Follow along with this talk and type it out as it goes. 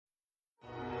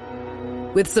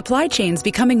With supply chains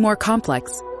becoming more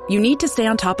complex, you need to stay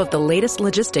on top of the latest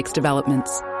logistics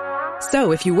developments.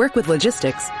 So if you work with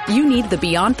logistics, you need the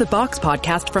Beyond the Box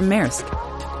podcast from Maersk.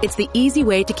 It's the easy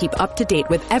way to keep up to date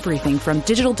with everything from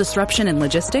digital disruption in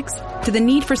logistics to the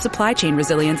need for supply chain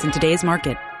resilience in today's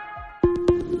market.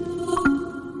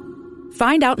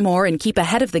 Find out more and keep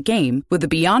ahead of the game with the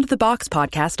Beyond the Box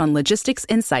podcast on logistics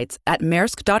insights at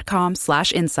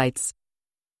maersk.com/insights.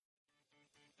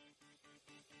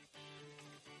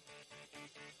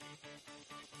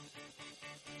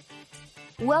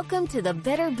 Welcome to the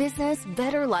Better Business,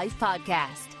 Better Life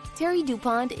podcast. Terry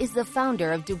DuPont is the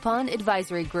founder of DuPont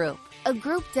Advisory Group, a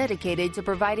group dedicated to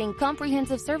providing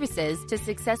comprehensive services to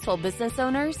successful business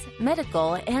owners,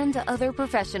 medical, and other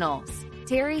professionals.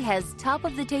 Terry has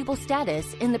top-of-the-table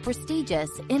status in the prestigious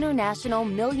International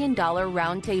 $1 Million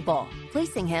Roundtable,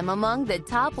 placing him among the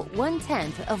top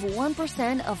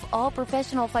 0.1% of all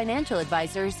professional financial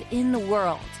advisors in the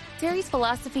world. Terry's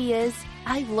philosophy is,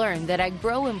 I learned that I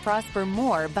grow and prosper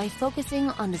more by focusing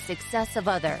on the success of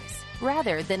others,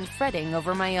 rather than fretting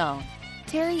over my own.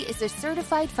 Terry is a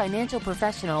certified financial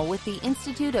professional with the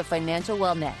Institute of Financial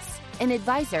Wellness, an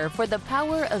advisor for the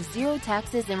Power of Zero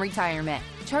Taxes in Retirement,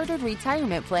 chartered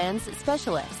retirement plans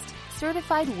specialist,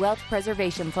 certified wealth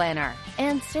preservation planner,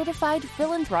 and certified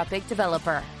philanthropic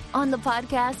developer. On the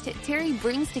podcast, Terry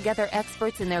brings together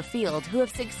experts in their field who have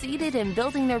succeeded in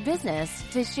building their business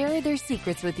to share their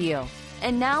secrets with you.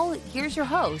 And now, here's your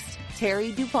host,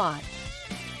 Terry DuPont.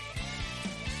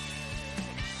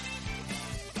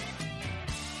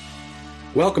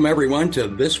 Welcome, everyone, to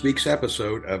this week's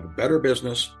episode of Better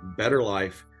Business, Better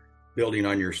Life, Building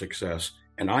on Your Success.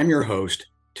 And I'm your host,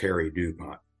 Terry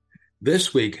DuPont.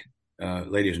 This week,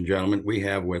 ladies and gentlemen, we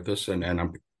have with us, and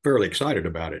I'm fairly excited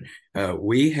about it,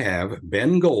 we have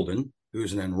Ben Golden,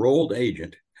 who's an enrolled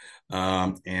agent,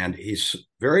 and he's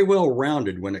very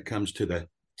well-rounded when it comes to the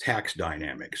tax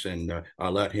dynamics, and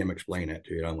I'll let him explain that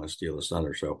to you. I don't want to steal his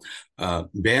thunder. So,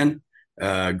 Ben,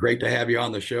 great to have you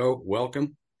on the show.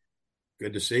 Welcome.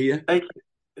 Good to see you.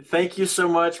 Thank you so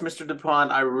much, Mr.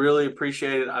 DuPont. I really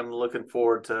appreciate it. I'm looking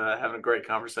forward to having a great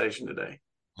conversation today.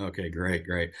 Okay, great.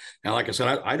 Now, like I said,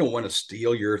 I don't want to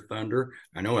steal your thunder.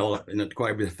 I know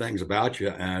quite a bit of things about you,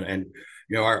 and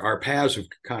you know, our paths have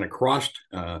kind of crossed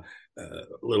a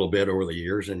little bit over the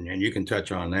years, and you can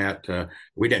touch on that.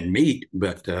 We didn't meet,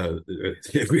 but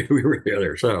we were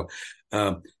there. So,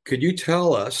 could you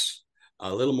tell us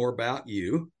a little more about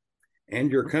you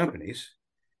and your companies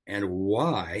and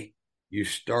why you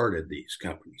started these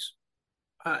companies?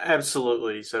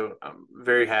 Absolutely. So I'm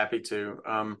very happy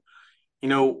to. You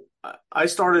know, I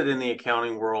started in the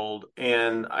accounting world,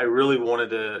 and I really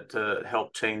wanted to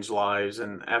help change lives.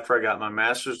 And after I got my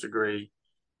master's degree,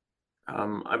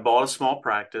 I bought a small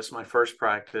practice, my first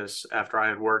practice, after I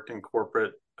had worked in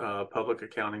corporate public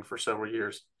accounting for several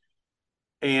years.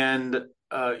 And,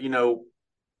 you know,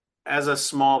 as a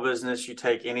small business, you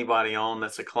take anybody on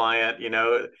that's a client. You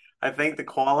know, I think the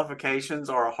qualifications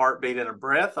are a heartbeat and a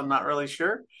breath. I'm not really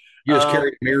sure. You just carry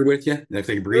a mirror with you, and if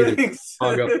they breathe it,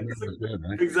 fog up. Good,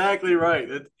 right? Exactly right.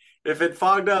 If it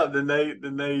fogged up, then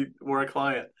they were a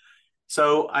client.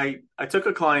 So I took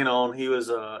a client on. He was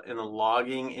in the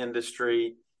logging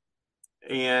industry,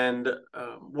 and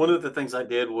one of the things I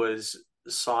did was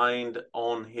signed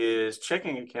on his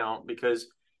checking account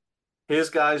because his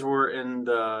guys were in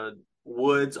the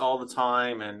woods all the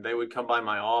time, and they would come by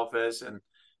my office, and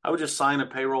I would just sign a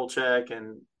payroll check,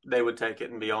 and they would take it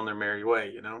and be on their merry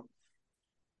way, you know.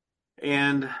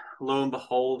 And lo and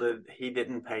behold, he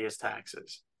didn't pay his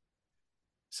taxes.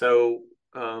 So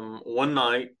one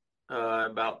night,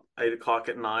 about 8:00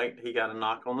 at night, he got a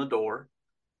knock on the door,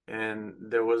 and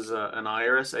there was an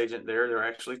IRS agent there. There were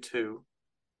actually two.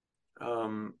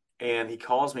 And he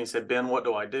calls me and said, Ben, what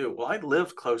do I do? Well, I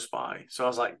lived close by. So I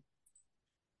was like,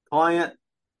 client,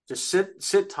 just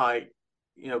sit tight,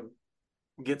 you know,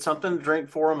 get something to drink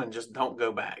for him and just don't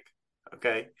go back.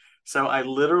 Okay. So I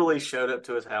literally showed up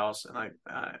to his house, and I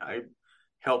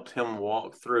helped him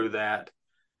walk through that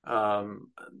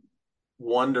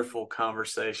wonderful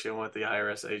conversation with the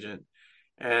IRS agent.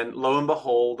 And lo and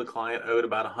behold, the client owed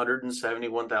about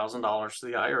 $171,000 to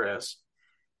the IRS,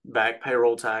 back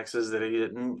payroll taxes that he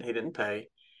didn't pay.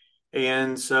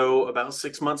 And so about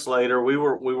 6 months later, we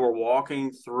were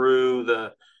walking through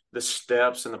the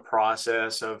steps and the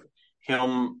process of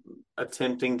him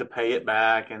attempting to pay it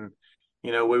back. And,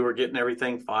 you know, we were getting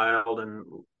everything filed, and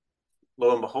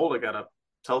lo and behold, I got a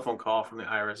telephone call from the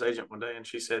IRS agent one day, and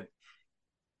she said,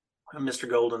 Mr.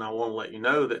 Golden, I want to let you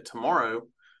know that tomorrow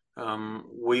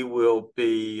we will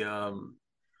be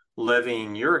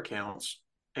levying your accounts,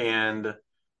 and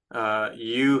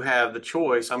you have the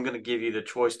choice. I'm going to give you the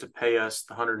choice to pay us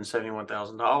the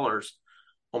 $171,000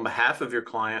 on behalf of your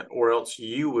client, or else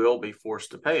you will be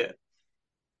forced to pay it.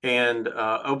 And,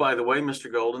 oh, by the way,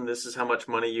 Mr. Golden, this is how much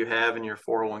money you have in your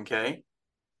 401k.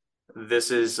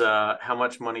 This is how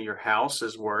much money your house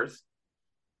is worth.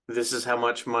 This is how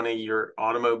much money your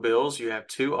automobiles, you have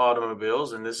 2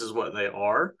 automobiles, and this is what they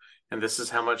are. And this is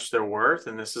how much they're worth.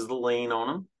 And this is the lien on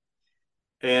them.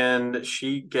 And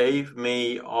she gave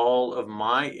me all of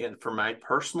my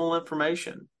personal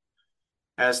information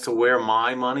as to where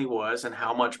my money was and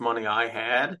how much money I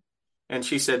had. And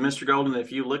she said, Mr. Golden,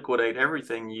 if you liquidate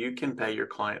everything, you can pay your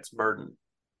client's burden.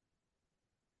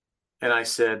 And I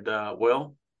said,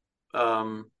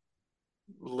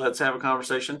 let's have a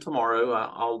conversation tomorrow.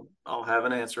 I'll have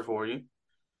an answer for you.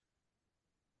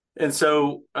 And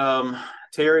so,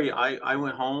 Terry, I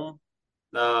went home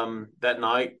that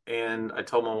night, and I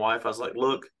told my wife, I was like,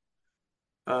 look,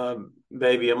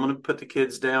 baby, I'm going to put the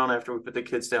kids down. After we put the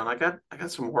kids down, I got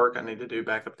some work I need to do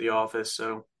back up at the office.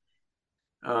 So,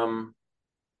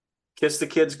 kiss the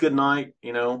kids goodnight,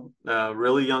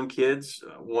 really young kids,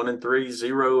 1 and 3,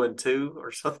 0 and 2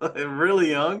 or something, really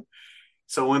young.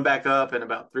 So I went back up, and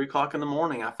about 3:00 in the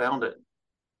morning, I found it.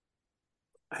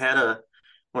 I had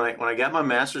when I got my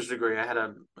master's degree, I had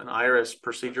an IRS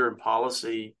procedure and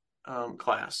policy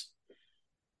class.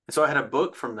 And so I had a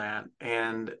book from that.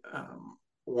 And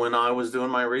when I was doing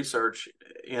my research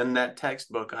in that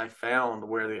textbook, I found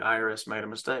where the IRS made a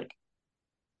mistake.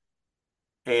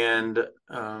 And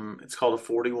it's called a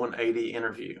 4180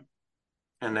 interview.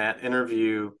 And that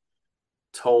interview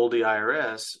told the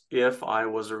IRS if I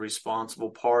was a responsible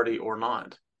party or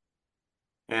not.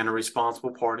 And a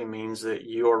responsible party means that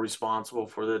you are responsible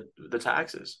for the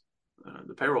taxes,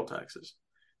 the payroll taxes.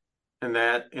 And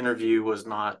that interview was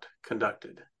not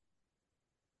conducted.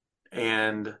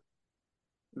 And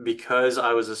because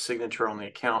I was a signature on the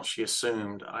account, she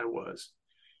assumed I was.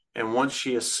 And once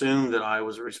she assumed that I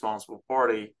was a responsible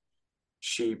party,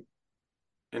 she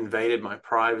invaded my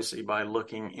privacy by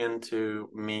looking into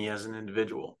me as an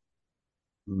individual.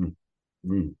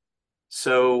 Mm-hmm.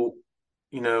 So,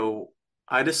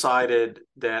 I decided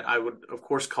that I would, of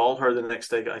course, call her the next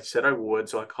day. I said I would.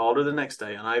 So I called her the next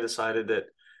day, and I decided that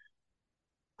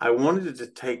I wanted to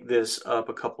take this up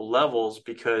a couple levels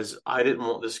because I didn't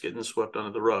want this getting swept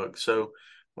under the rug. So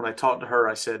when I talked to her,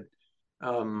 I said,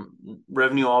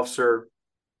 revenue officer,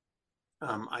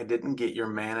 I didn't get your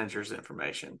manager's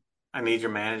information. I need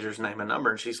your manager's name and number.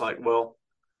 And she's like, well,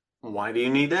 why do you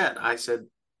need that? I said,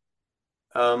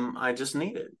 I just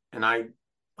need it. And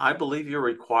I believe you're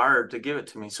required to give it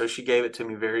to me. So she gave it to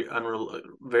me very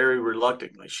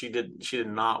reluctantly. She did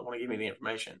not want to give me the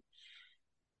information.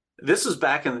 This is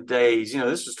back in the days,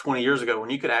 this was 20 years ago when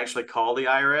you could actually call the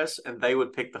IRS and they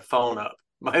would pick the phone up.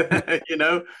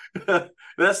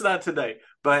 That's not today.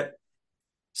 But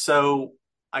so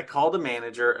I called the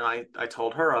manager, and I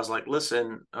told her, I was like,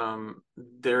 listen,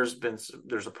 there's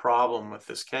a problem with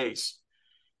this case.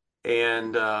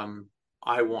 And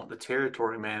I want the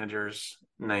territory manager's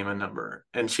name and number.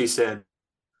 And she said,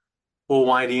 well,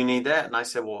 why do you need that? And I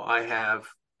said, well, I have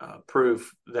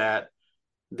proof that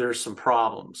there's some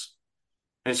problems.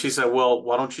 And she said, well,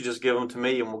 why don't you just give them to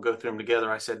me and we'll go through them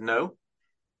together? I said, no,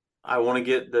 I want to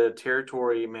get the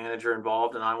territory manager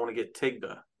involved, and I want to get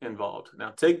TIGTA involved.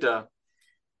 Now, TIGTA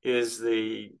is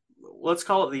let's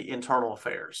call it the internal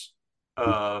affairs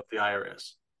of the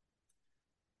IRS.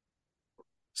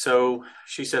 So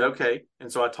she said, okay.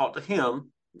 And so I talked to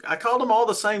him. I called him all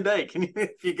the same day.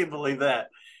 If you can believe that.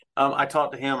 I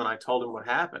talked to him, and I told him what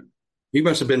happened. You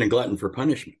must have been a glutton for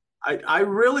punishment. I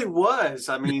really was.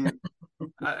 I mean,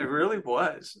 I really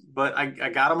was. But I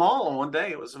got them all in one day.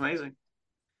 It was amazing.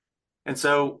 And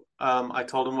so I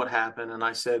told him what happened, and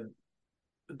I said,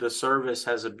 the service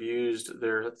has abused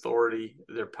their authority,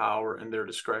 their power, and their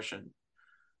discretion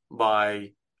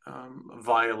by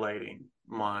violating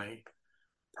my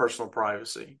personal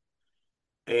privacy.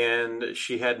 And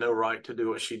she had no right to do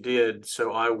what she did.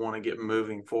 So I want to get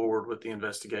moving forward with the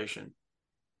investigation.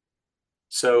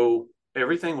 So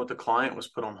everything with the client was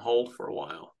put on hold for a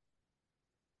while,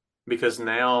 because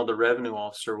now the revenue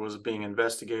officer was being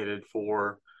investigated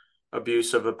for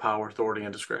abuse of the power, authority,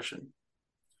 and discretion.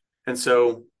 And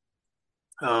so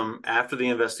after the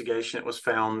investigation, it was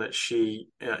found that she,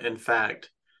 in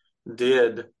fact,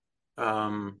 did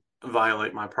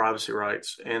violate my privacy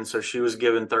rights. And so she was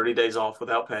given 30 days off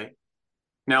without pay.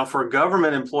 Now, for a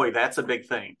government employee, that's a big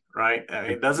thing, right? I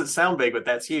mean, it doesn't sound big, but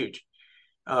that's huge.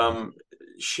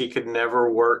 She could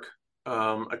never work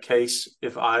a case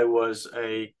if I was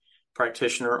a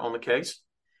practitioner on the case.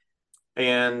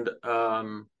 And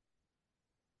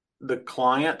the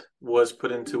client was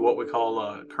put into what we call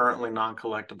a currently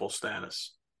non-collectible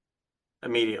status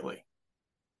immediately.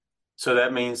 So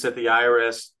that means that the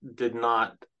IRS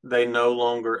they no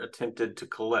longer attempted to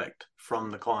collect from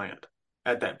the client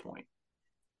at that point.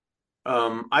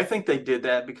 I think they did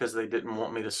that because they didn't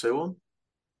want me to sue them.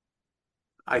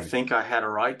 I think I had a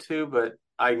right to, but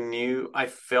I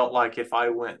felt like if I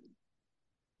went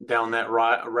down that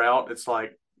route, it's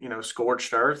like,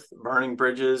 scorched earth, burning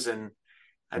bridges, and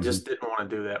I just didn't want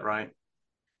to do that, right?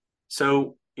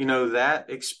 So, that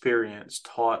experience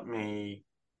taught me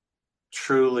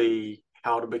truly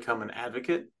how to become an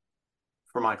advocate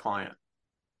for my client.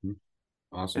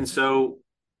 Awesome. And so,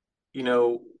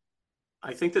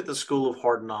 I think that the school of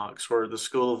hard knocks, or the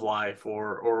school of life,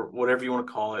 or whatever you want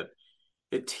to call it,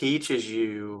 it teaches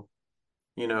you,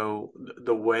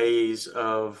 the ways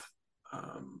of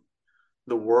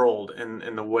the world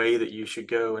and the way that you should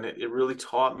go. And it really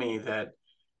taught me that,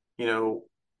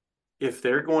 if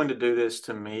they're going to do this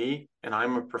to me and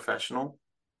I'm a professional,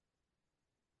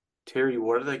 Terry,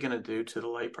 what are they going to do to the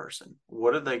layperson?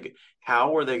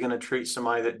 How are they going to treat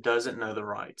somebody that doesn't know the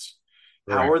rights?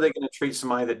 Right. How are they going to treat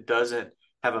somebody that doesn't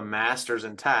have a master's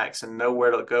in tax and know where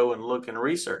to go and look and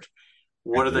research?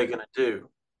 What are they going to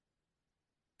do?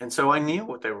 And so I knew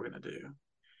what they were going to do.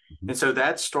 And so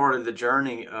that started the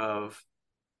journey of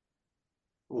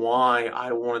why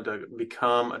I wanted to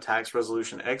become a tax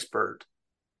resolution expert.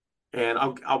 And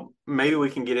I'll maybe we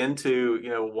can get into,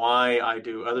 why I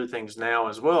do other things now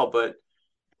as well. But,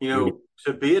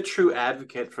 to be a true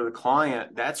advocate for the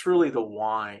client, that's really the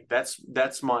why.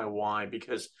 That's my why,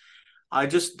 because I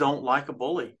just don't like a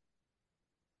bully.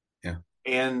 Yeah.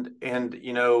 And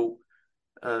the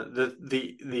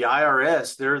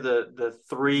IRS, they're the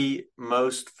three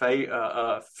most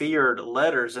feared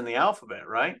letters in the alphabet,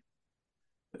 right?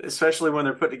 Especially when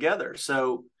they're put together.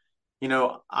 So,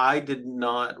 I did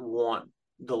not want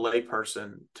the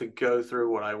layperson to go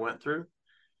through what I went through,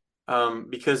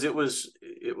 because it was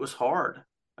hard.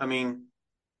 I mean,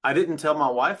 I didn't tell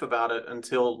my wife about it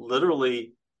until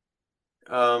literally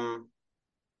probably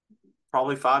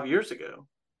 5 years ago,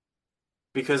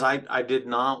 because I did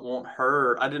not want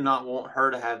her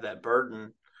to have that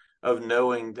burden of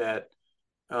knowing that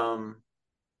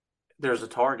there's a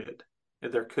target,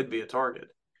 there could be a target.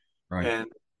 Right. And,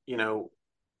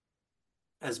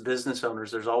 as business owners,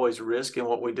 there's always risk in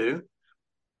what we do,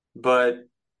 but,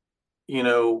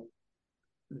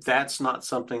 that's not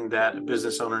something that a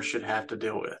business owner should have to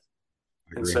deal with.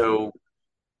 And so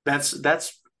that's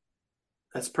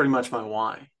pretty much my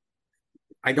why.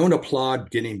 I don't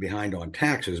applaud getting behind on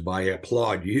taxes, but I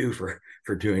applaud you for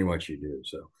doing what you do.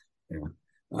 So,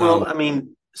 Well, I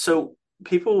mean, so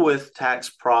people with tax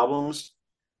problems,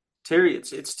 Terry,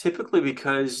 it's typically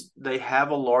because they have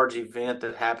a large event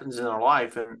that happens in their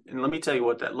life. And let me tell you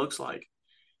what that looks like.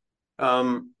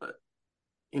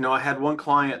 I had one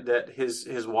client that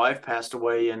his wife passed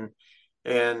away, and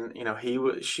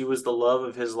she was the love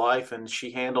of his life, and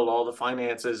she handled all the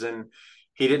finances, and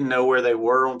he didn't know where they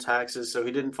were on taxes, so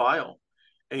he didn't file.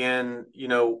 And,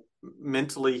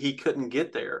 mentally he couldn't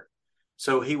get there.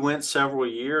 So he went several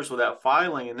years without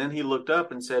filing. And then he looked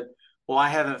up and said, well, I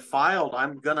haven't filed.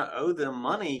 I'm going to owe them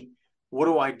money. What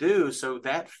do I do? So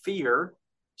that fear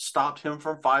stopped him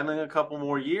from filing a couple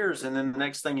more years. And then the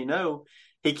next thing you know,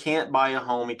 he can't buy a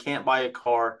home. He can't buy a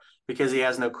car because he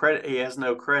has no credit. He has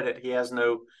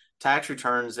no tax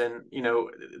returns. And,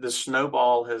 the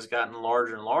snowball has gotten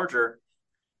larger and larger.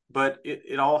 But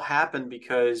it all happened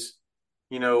because,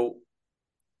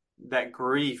 that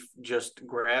grief just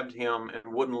grabbed him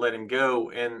and wouldn't let him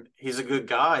go. And he's a good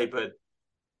guy, but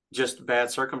just bad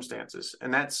circumstances.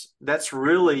 And that's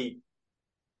really,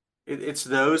 it's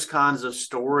those kinds of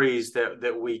stories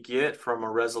that we get from a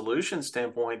resolution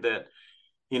standpoint that,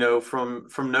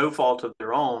 from no fault of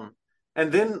their own.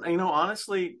 And then,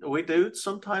 honestly, we do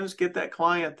sometimes get that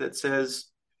client that says,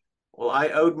 well, I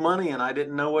owed money and I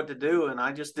didn't know what to do, and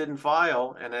I just didn't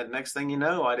file. And the next thing you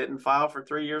know, I didn't file for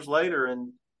 3 years later.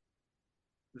 And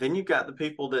then you've got the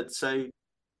people that say,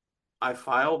 I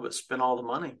filed but spent all the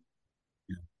money.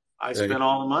 Yeah. I spent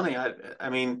all the money. I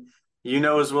mean,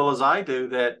 as well as I do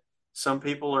that some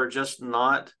people are just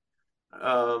not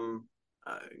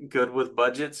good with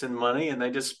budgets and money, and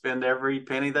they just spend every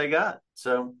penny they got.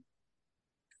 So,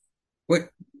 what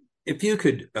if you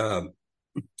could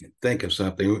think of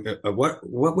something? What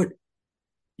would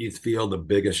you feel the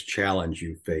biggest challenge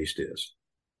you faced is,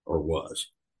 or was?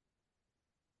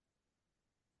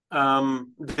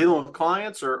 Dealing with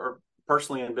clients or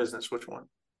personally in business, which one?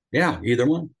 Yeah, either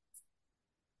one.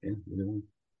 Yeah, either one.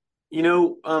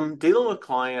 Dealing with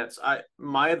clients,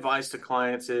 my advice to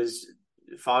clients is,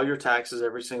 file your taxes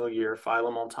every single year, file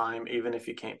them on time, even if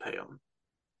you can't pay them.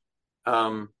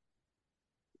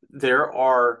 There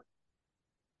are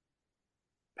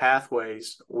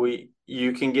pathways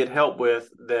you can get help with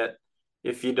that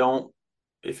if you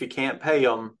can't pay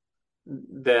them,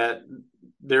 that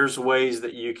there's ways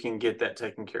that you can get that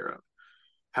taken care of.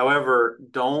 However,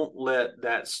 don't let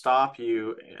that stop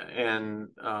you and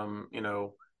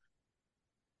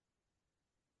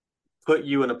put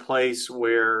you in a place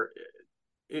where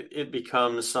it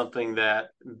becomes something that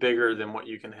bigger than what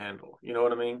you can handle. You know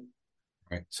what I mean?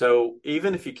 Right. So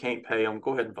even if you can't pay them,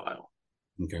 go ahead and file.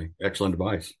 Okay. Excellent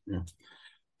advice.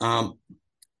 Yeah.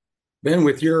 Ben,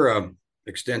 with your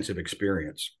extensive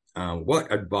experience,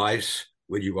 what advice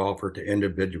would you offer to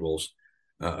individuals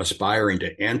aspiring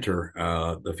to enter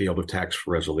the field of tax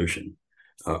resolution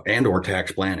and or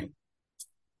tax planning?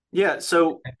 Yeah.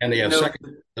 So, and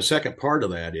the second part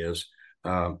of that is,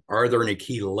 are there any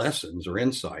key lessons or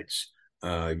insights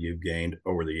you've gained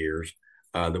over the years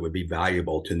that would be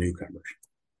valuable to newcomers?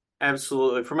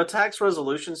 Absolutely. From a tax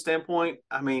resolution standpoint,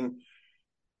 I mean,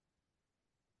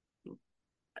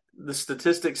 the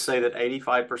statistics say that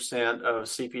 85% of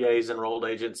CPAs, enrolled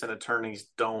agents, and attorneys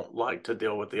don't like to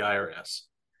deal with the IRS.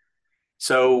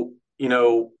 So,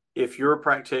 if you're a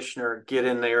practitioner, get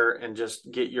in there and just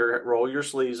roll your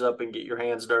sleeves up and get your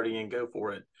hands dirty and go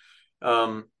for it.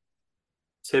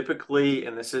 Typically,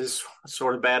 and this is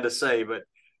sort of bad to say, but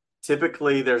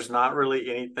typically there's not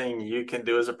really anything you can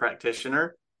do as a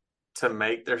practitioner to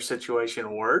make their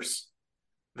situation worse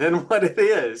than what it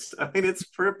is. I mean, it's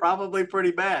probably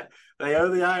pretty bad. They owe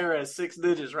the IRS 6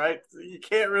 digits, right? You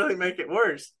can't really make it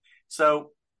worse.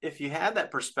 So if you had that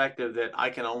perspective that I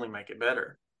can only make it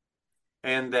better,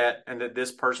 and that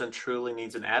this person truly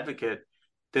needs an advocate,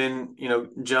 then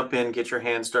jump in, get your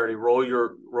hands dirty, roll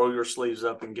your sleeves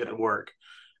up, and get to work.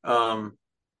 And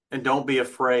don't be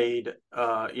afraid.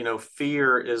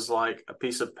 Fear is like a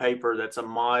piece of paper that's a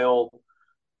mile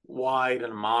wide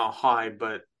and a mile high,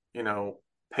 but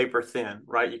paper thin,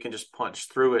 right? You can just punch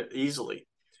through it easily.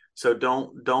 So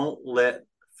don't let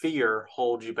fear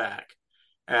hold you back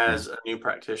as a new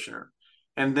practitioner.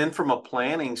 And then from a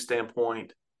planning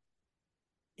standpoint,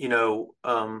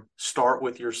 start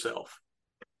with yourself.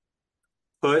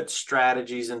 Put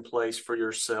strategies in place for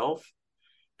yourself,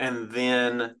 and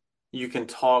then you can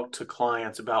talk to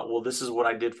clients about, well, this is what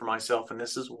I did for myself and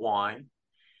this is why.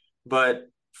 But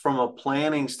from a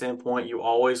planning standpoint, you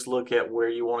always look at where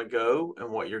you want to go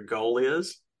and what your goal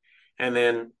is, and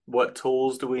then what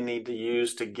tools do we need to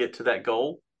use to get to that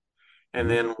goal, and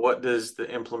then what does the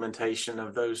implementation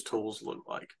of those tools look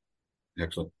like.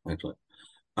 Excellent.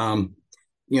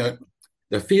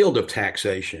 The field of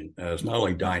taxation is not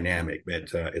only dynamic,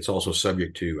 but it's also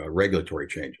subject to regulatory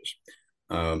changes.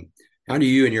 How do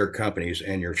you and your companies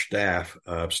and your staff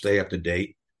stay up to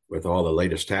date with all the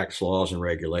latest tax laws and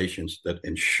regulations that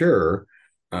ensure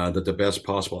that the best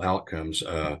possible outcomes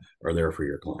are there for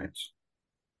your clients?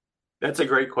 That's a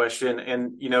great question.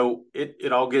 And,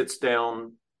 it all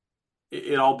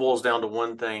boils down to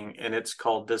one thing, and it's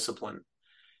called discipline.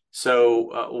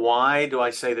 So why do I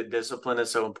say that discipline is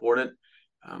so important?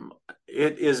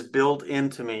 It is built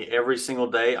into me every single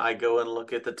day. I go and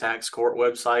look at the tax court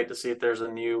website to see if there's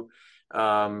a new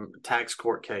tax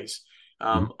court case.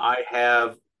 I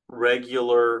have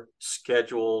regular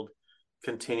scheduled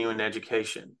continuing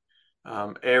education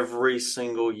every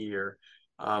single year.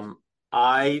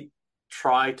 I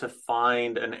try to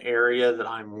find an area that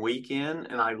I'm weak in,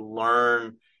 and I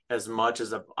learn as much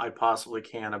as I possibly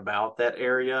can about that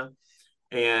area.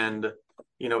 And,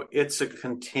 it's a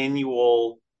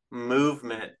continual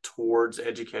movement towards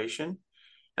education.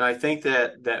 And I think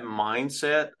that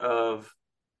mindset of,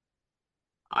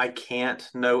 I can't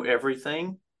know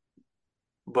everything,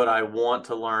 but I want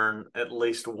to learn at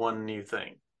least one new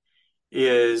thing,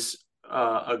 is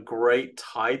a great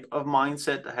type of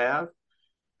mindset to have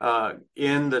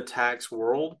in the tax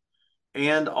world.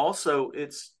 And also,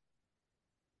 it's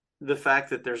the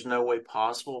fact that there's no way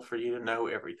possible for you to know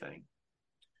everything.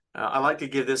 I like to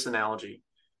give this analogy.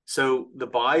 So the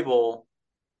Bible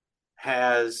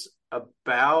has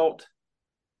about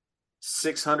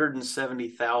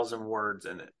 670,000 words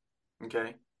in it.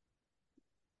 Okay.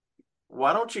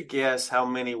 Why don't you guess how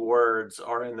many words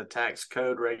are in the tax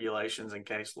code, regulations, and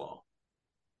case law?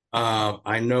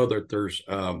 I know that there's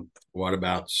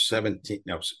about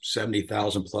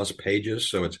 70,000 plus pages.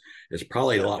 So it's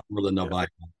probably a lot more than the Bible.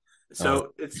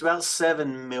 So it's about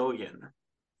 7 million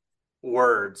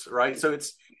words, right? So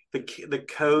it's the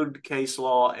code, case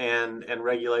law, and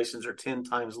regulations are 10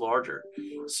 times larger.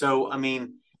 So, I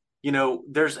mean,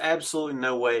 there's absolutely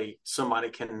no way somebody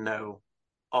can know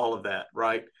all of that,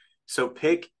 right? So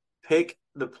pick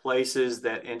the places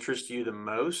that interest you the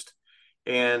most,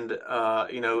 and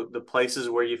the places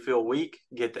where you feel weak,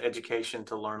 get the education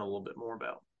to learn a little bit more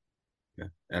about. Yeah,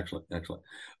 excellent.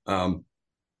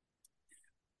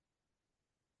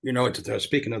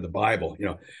 Speaking of the Bible,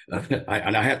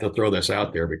 I have to throw this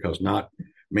out there because not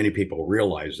many people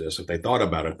realize this. If they thought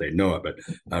about it, they know it. But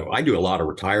I do a lot of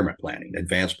retirement planning,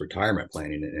 advanced retirement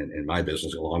planning in my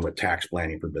business, along with tax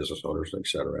planning for business owners, et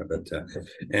cetera.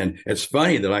 And it's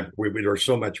funny that there's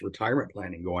so much retirement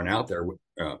planning going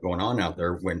on out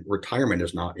there when retirement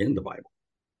is not in the Bible.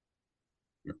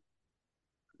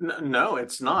 No,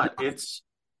 it's not. It's,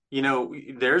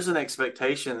 there's an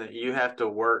expectation that you have to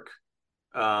work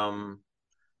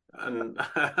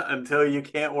until you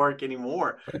can't work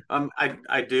anymore.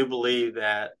 I do believe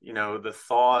that, the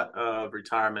thought of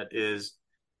retirement is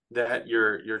that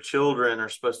your children are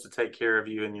supposed to take care of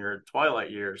you in your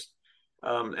twilight years.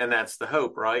 And that's the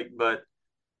hope, right? But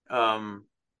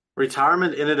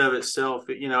retirement in and of itself,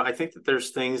 I think that there's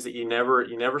things that you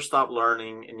never stop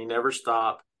learning, and you never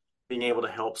stop being able to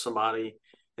help somebody.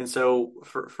 And so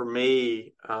for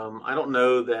me, I don't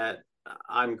know that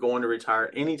I'm going to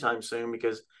retire anytime soon,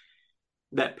 because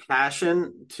that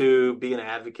passion to be an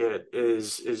advocate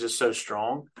is just so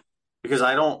strong, because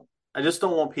I just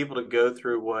don't want people to go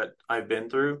through what I've been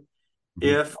through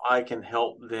if I can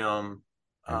help them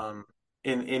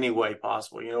in any way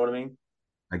possible. You know what I mean?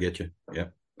 I get you. Yeah,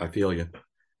 I feel you.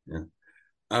 Yeah.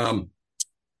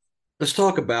 Let's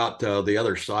talk about the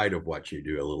other side of what you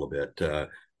do a little bit.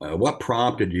 What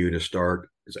prompted you to start?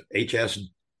 Is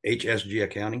it HSG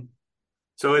Accounting?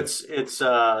 So it's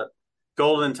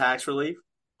Golden Tax Relief.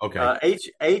 Okay.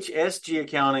 HSG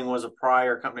Accounting was a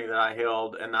prior company that I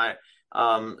held, and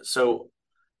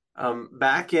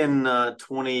back in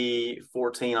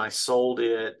 2014, I sold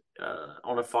it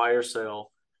on a fire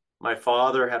sale. My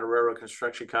father had a railroad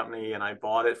construction company, and I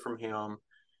bought it from him.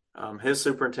 His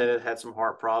superintendent had some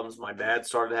heart problems. My dad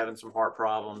started having some heart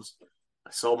problems.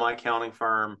 I sold my accounting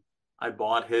firm. I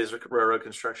bought his railroad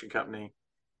construction company.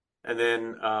 And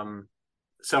then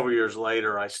several years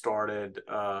later, I started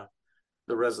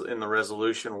in the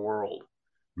resolution world.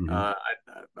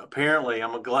 Apparently,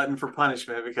 I'm a glutton for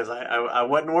punishment, because I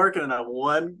wasn't working enough.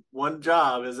 One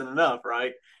job isn't enough,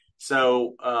 right?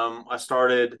 So I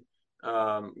started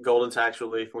Golden Tax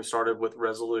Relief, and we started with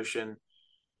resolution.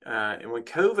 And when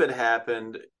COVID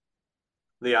happened,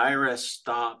 the IRS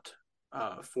stopped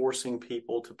forcing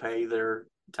people to pay their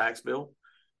tax bill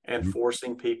and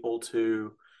forcing people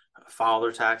to file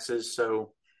their taxes.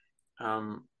 So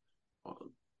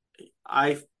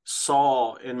I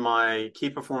saw in my key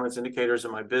performance indicators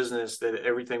in my business that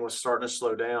everything was starting to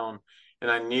slow down. And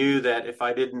I knew that if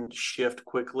I didn't shift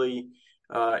quickly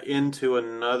into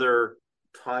another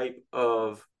type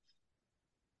of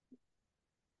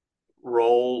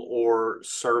role or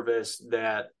service,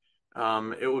 that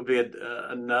it would be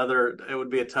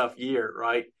a tough year,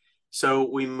 right? So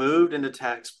we moved into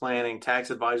tax planning, tax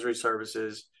advisory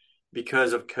services,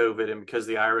 because of COVID and because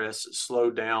the IRS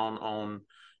slowed down on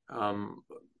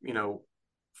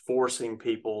forcing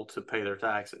people to pay their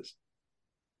taxes.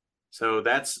 So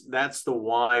that's the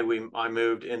why I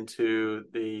moved into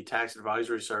the tax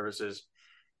advisory services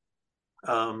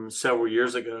several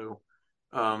years ago.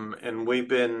 And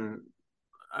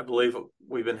I believe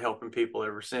we've been helping people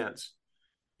ever since.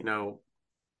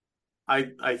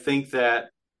 I think that.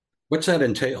 What's that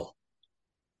entail?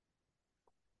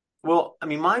 Well, I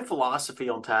mean, my philosophy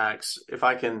on tax, if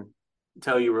I can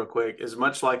tell you real quick, is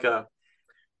much like a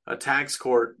tax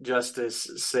court justice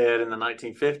said in the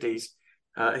 1950s.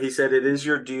 He said, "It is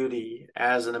your duty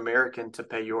as an American to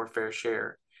pay your fair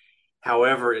share.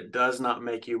 However, it does not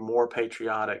make you more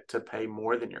patriotic to pay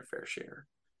more than your fair share."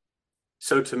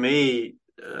 So to me,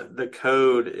 the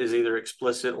code is either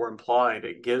explicit or implied.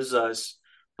 It gives us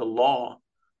the law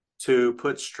to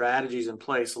put strategies in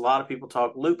place. A lot of people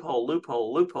talk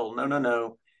loophole.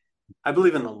 No. I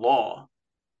believe in the law.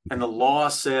 And the law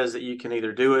says that you can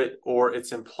either do it, or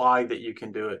it's implied that you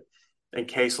can do it. And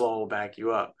case law will back you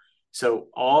up. So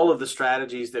all of the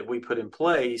strategies that we put in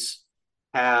place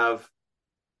have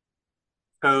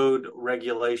code,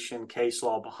 regulation, case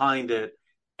law behind it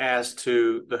as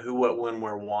to the who, what, when,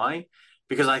 where, why.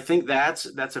 Because I think that's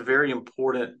a very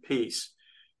important piece.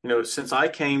 Since I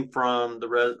came from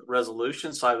the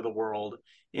resolution side of the world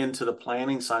into the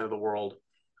planning side of the world,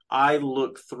 I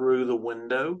look through the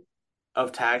window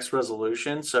of tax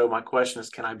resolution. So my question is,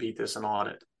 can I beat this in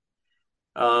audit?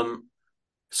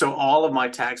 So all of my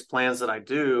tax plans that I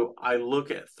do, I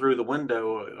look at through the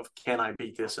window of, can I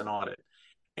beat this in audit?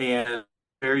 And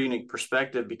very unique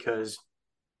perspective, because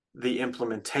the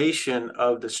implementation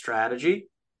of the strategy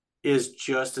is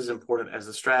just as important as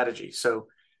the strategy. So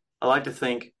I like to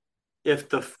think if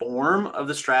the form of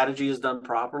the strategy is done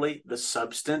properly, the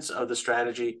substance of the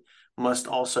strategy must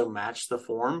also match the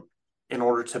form in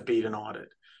order to beat an audit.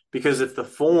 Because if the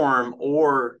form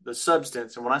or the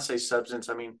substance, and when I say substance,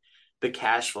 I mean the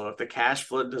cash flow, if the cash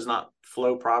flow does not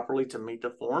flow properly to meet the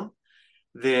form,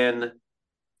 then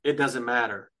it doesn't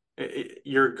matter.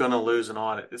 You're going to lose an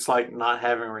audit. It's like not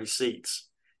having receipts.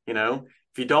 You know,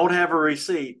 if you don't have a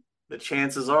receipt, the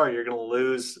chances are you're going to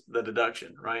lose the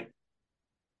deduction, right?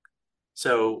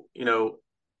 So, you know,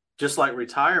 just like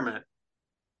retirement,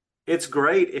 it's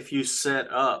great if you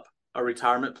set up a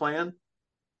retirement plan,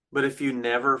 but if you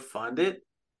never fund it,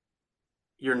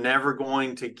 you're never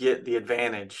going to get the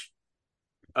advantage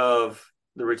of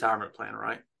the retirement plan,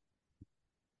 right?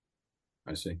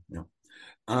 I see. Yeah.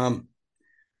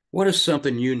 What is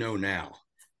something you know now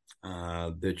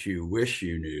that you wish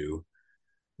you knew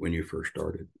when you first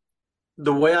started?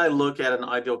 The way I look at an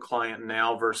ideal client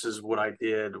now versus what I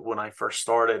did when I first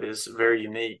started is very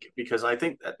unique, because I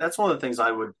think that's one of the things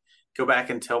I would go back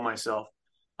and tell myself.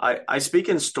 I speak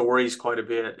in stories quite a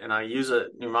bit, and I use a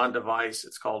mnemonic device.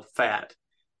 It's called FAT.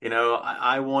 You know,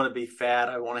 I want to be fat.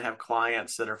 I want to have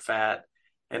clients that are fat.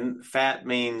 And FAT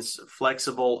means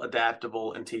flexible,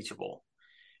 adaptable, and teachable.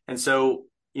 And so,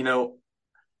 you know,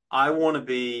 I want to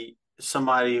be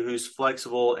somebody who's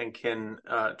flexible and can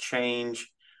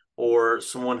change, or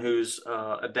someone who's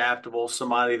adaptable,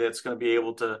 somebody that's going to be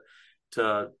able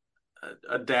to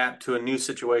adapt to a new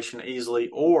situation easily,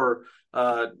 or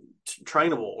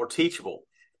trainable or teachable.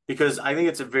 Because I think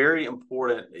it's a very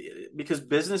important, because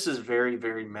business is very,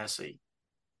 very messy.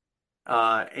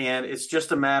 And it's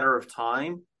just a matter of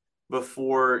time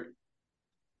before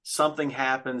something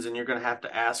happens and you're going to have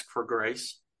to ask for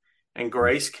grace. And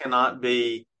grace cannot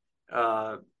be,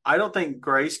 I don't think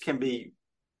grace can be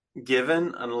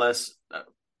given unless,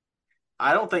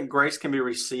 I don't think grace can be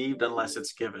received unless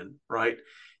it's given, right?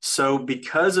 So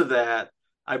because of that,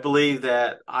 I believe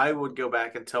that I would go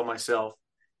back and tell myself,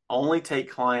 only take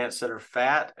clients that are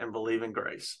fat and believe in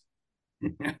grace.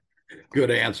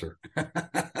 Good answer.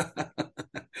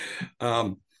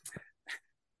 How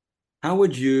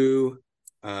would you,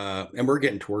 and we're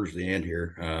getting towards the end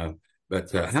here,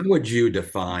 but how would you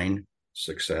define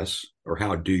success, or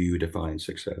how do you define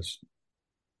success?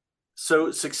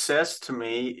 So success to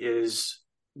me is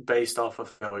based off of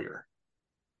failure.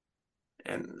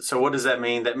 And so what does that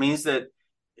mean? That means that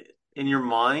in your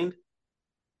mind,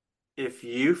 if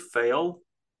you fail,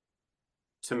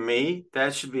 to me,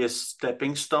 that should be a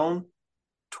stepping stone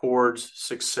towards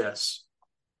success.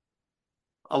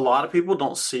 A lot of people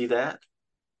don't see that.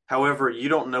 However, you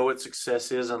don't know what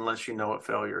success is unless you know what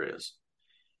failure is.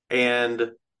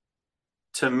 And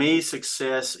to me,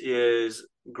 success is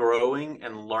growing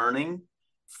and learning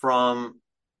from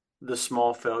the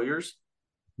small failures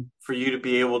for you to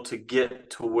be able to get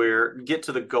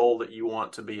to the goal that you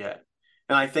want to be at.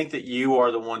 And I think that you are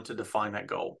the one to define that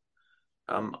goal.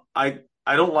 I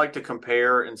don't like to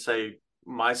compare and say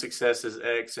my success is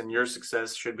X and your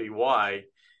success should be Y.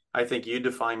 I think you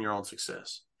define your own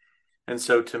success. And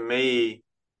so to me,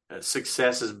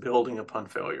 success is building upon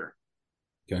failure.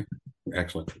 Okay.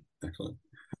 Excellent.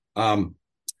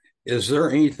 Is there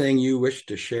anything you wish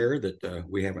to share that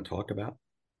we haven't talked about?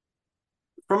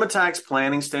 From a tax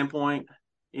planning standpoint,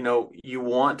 you know, you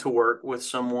want to work with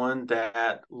someone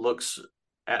that looks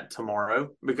at tomorrow,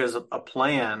 because a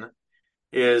plan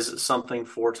is something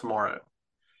for tomorrow,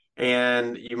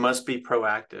 and you must be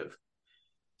proactive.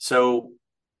 So,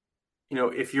 you know,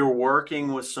 if you're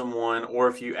working with someone, or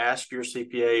if you ask your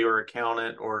CPA or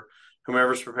accountant or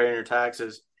whomever's preparing your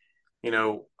taxes, you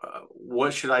know,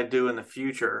 what should I do in the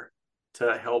future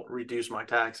to help reduce my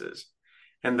taxes?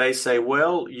 And they say,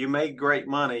 well, you make great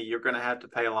money, you're going to have to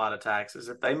pay a lot of taxes.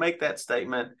 If they make that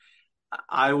statement,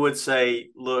 I would say,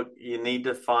 look, you need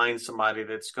to find somebody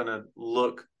that's going to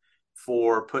look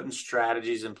for putting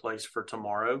strategies in place for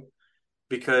tomorrow,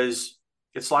 because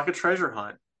it's like a treasure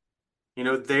hunt. You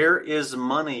know, there is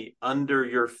money under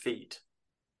your feet.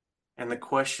 And the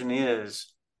question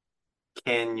is,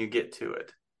 can you get to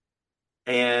it?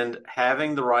 And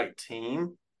having the right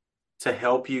team to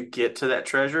help you get to that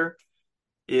treasure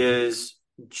is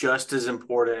just as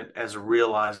important as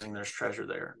realizing there's treasure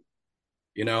there.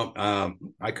 You know,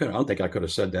 I don't think I could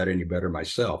have said that any better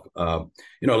myself.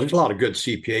 You know, there's a lot of good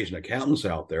CPAs and accountants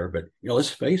out there, but, you know, let's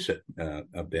face it,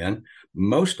 Ben,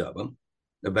 most of them,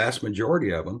 the vast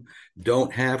majority of them,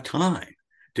 don't have time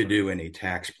to do any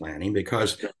tax planning,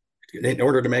 because in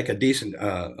order to make a decent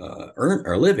earn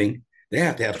or living, they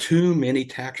have to have too many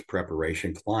tax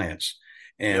preparation clients.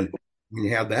 And Yep. when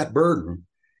you have that burden,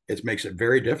 it makes it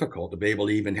very difficult to be able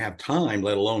to even have time,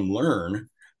 let alone learn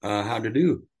how to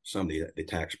do some of the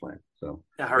tax plan. So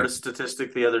I heard a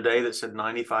statistic the other day that said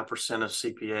 95% of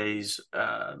CPAs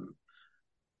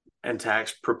and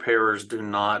tax preparers do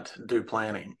not do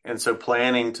planning. And so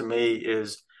planning to me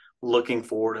is looking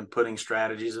forward and putting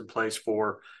strategies in place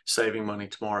for saving money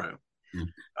tomorrow.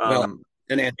 well,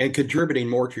 and contributing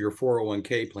more to your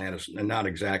 401k plan is not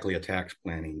exactly a tax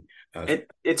planning.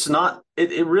 It's not,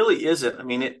 it really isn't. I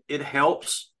mean, it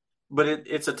helps, but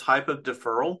it's a type of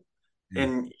deferral.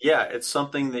 And yeah, it's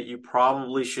something that you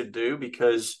probably should do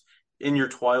because in your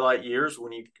twilight years,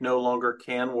 when you no longer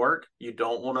can work, you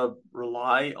don't want to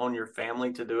rely on your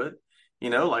family to do it,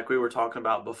 like we were talking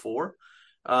about before.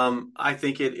 I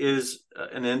think it is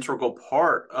an integral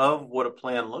part of what a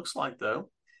plan looks like, though.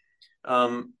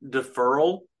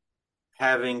 Deferral,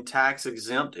 having tax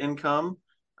exempt income,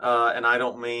 and I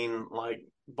don't mean like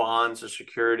bonds or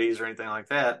securities or anything like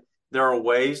that. There are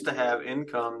ways to have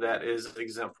income that is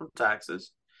exempt from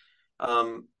taxes.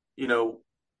 You know,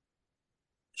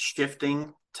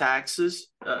 shifting taxes,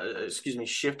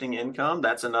 shifting income.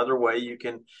 That's another way you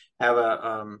can have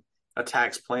a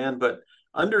tax plan. But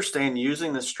understand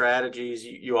using the strategies,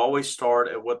 you always start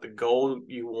at what the goal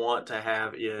you want to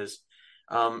have is,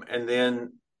 and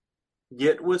then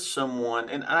get with someone.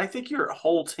 And I think your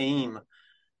whole team,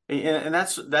 and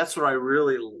that's what I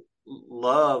really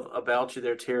love about you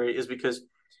there, Terry, is because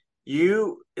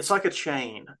it's like a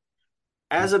chain.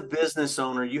 As a business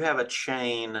owner, you have a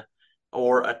chain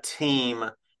or a team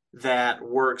that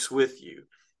works with you.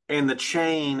 And the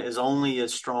chain is only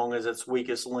as strong as its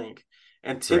weakest link.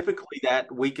 And typically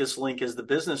that weakest link is the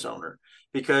business owner,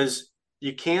 because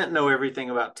you can't know everything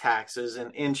about taxes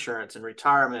and insurance and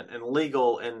retirement and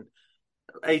legal and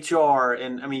HR.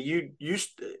 And I mean,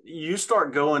 you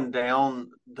start going down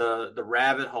the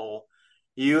rabbit hole.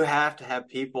 You have to have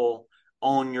people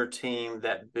on your team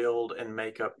that build and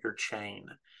make up your chain,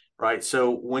 right? So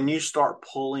when you start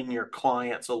pulling your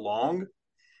clients along,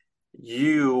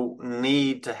 you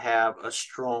need to have a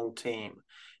strong team.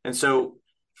 And so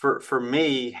for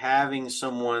me, having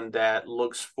someone that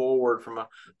looks forward from a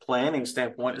planning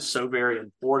standpoint is so very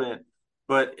important,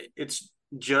 but it's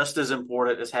just as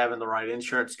important as having the right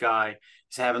insurance guy,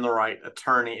 is having the right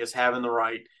attorney, is having the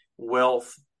right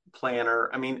wealth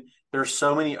planner. I mean, there's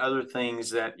so many other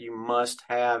things that you must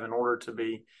have in order to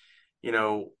be,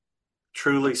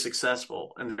 truly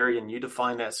successful. And you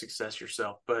define that success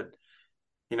yourself. But,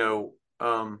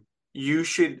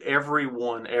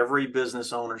 every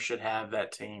business owner should have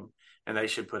that team, and they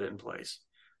should put it in place.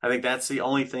 I think that's the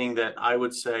only thing that I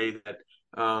would say that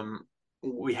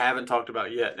we haven't talked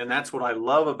about yet. And that's what I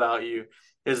love about you,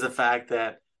 is the fact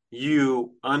that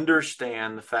you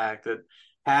understand the fact that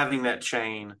having that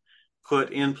chain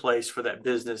put in place for that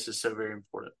business is so very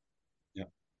important.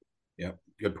 Yeah.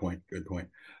 Good point.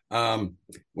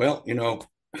 Well,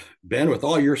 Ben, with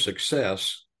all your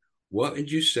success, what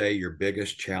would you say your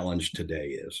biggest challenge today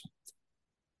is?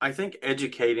 I think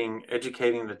educating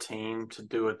the team to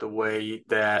do it the way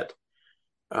that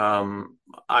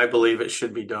I believe it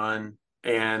should be done,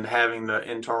 and having the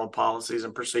internal policies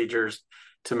and procedures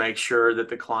to make sure that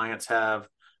the clients have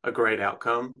a great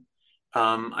outcome.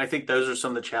 I think those are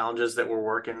some of the challenges that we're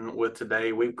working with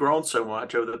today. We've grown so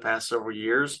much over the past several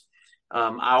years.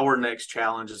 Our next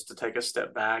challenge is to take a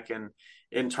step back and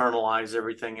internalize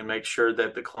everything and make sure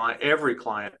that every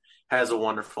client has a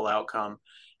wonderful outcome.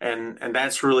 And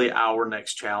that's really our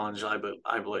next challenge, I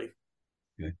believe.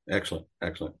 Okay. Excellent.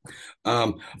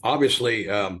 Obviously,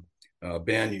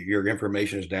 Ben, your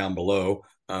information is down below.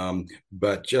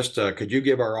 But just could you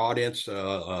give our audience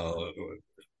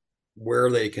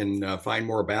where they can find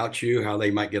more about you, how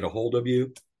they might get a hold of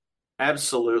you?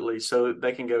 Absolutely. So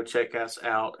they can go check us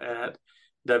out at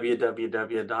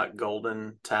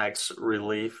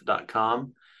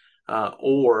www.goldentaxrelief.com.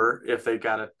 Or if they've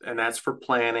got and that's for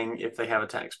planning, if they have a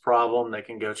tax problem, they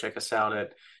can go check us out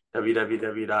at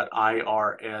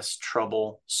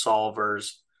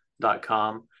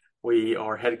www.irstροublesolvers.com. We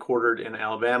are headquartered in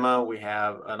Alabama. We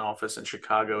have an office in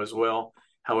Chicago as well.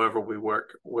 However, we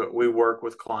work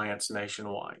with clients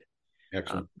nationwide.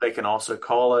 Excellent. They can also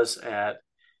call us at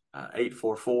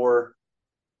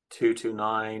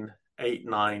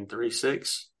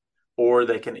 844-229-8936, or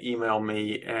they can email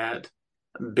me at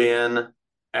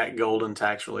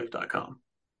ben@goldentaxrelief.com.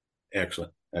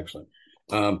 Excellent.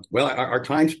 Well, our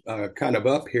time's kind of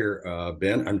up here,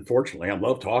 Ben. Unfortunately, I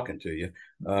love talking to you.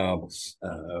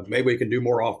 Maybe we can do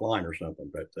more offline or something.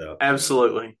 But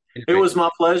absolutely, anyway. It was my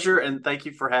pleasure, and thank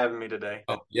you for having me today.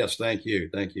 Oh, yes, thank you.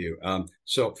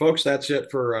 So, folks, that's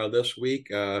it for this week.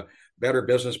 Better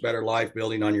Business, Better Life,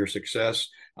 Building on Your Success.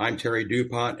 I'm Terry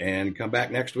DuPont, and come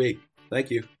back next week.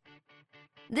 Thank you.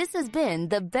 This has been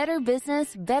the Better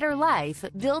Business, Better Life,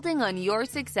 Building on Your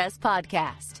Success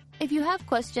podcast. If you have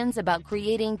questions about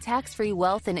creating tax-free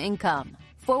wealth and income,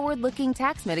 forward-looking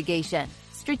tax mitigation,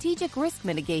 strategic risk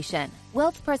mitigation,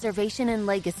 wealth preservation and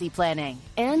legacy planning,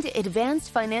 and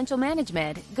advanced financial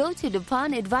management, go to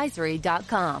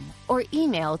DuPontAdvisory.com or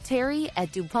email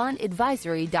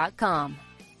Terry@DuPontAdvisory.com.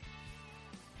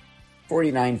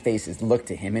 49 faces looked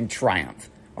to him in triumph.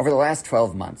 Over the last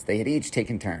 12 months, they had each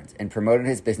taken turns and promoted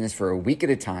his business for a week at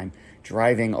a time,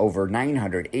 driving over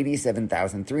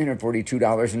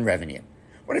 $987,342 in revenue.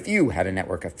 What if you had a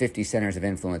network of 50 centers of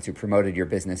influence who promoted your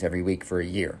business every week for a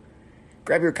year?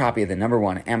 Grab your copy of the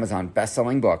 #1 Amazon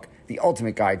best-selling book, The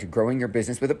Ultimate Guide to Growing Your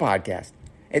Business with a Podcast,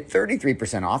 at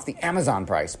 33% off the Amazon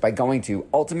price by going to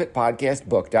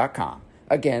ultimatepodcastbook.com.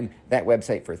 Again, that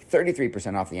website for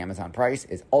 33% off the Amazon price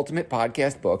is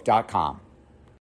ultimatepodcastbook.com.